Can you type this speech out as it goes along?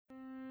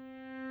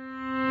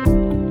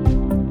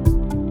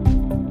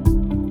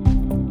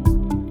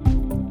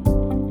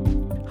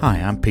Hi,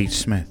 I'm Pete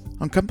Smith.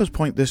 On Compass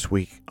Point this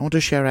week, I want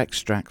to share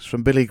extracts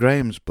from Billy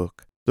Graham's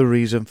book, The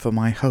Reason for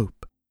My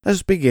Hope.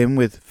 Let's begin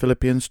with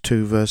Philippians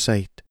 2 verse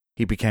 8.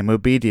 He became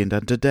obedient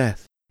unto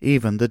death,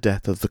 even the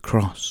death of the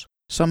cross.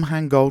 Some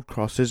hang gold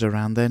crosses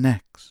around their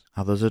necks.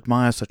 Others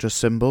admire such a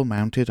symbol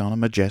mounted on a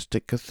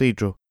majestic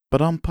cathedral.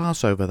 But on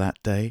Passover that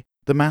day,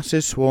 the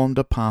masses swarmed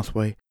a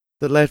pathway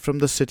that led from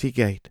the city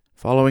gate,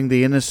 following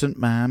the innocent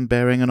man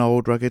bearing an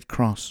old rugged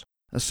cross,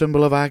 a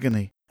symbol of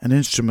agony, an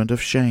instrument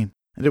of shame.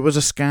 And it was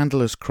a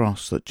scandalous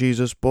cross that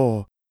Jesus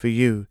bore for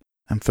you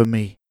and for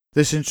me.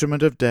 This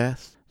instrument of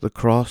death, the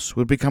cross,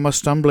 would become a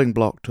stumbling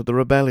block to the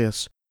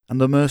rebellious and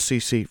the mercy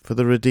seat for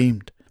the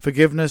redeemed.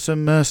 Forgiveness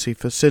and mercy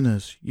for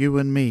sinners, you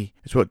and me,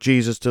 is what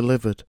Jesus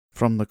delivered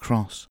from the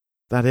cross.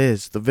 That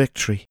is the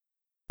victory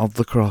of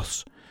the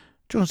cross.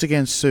 Join us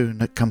again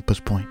soon at Compass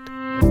Point.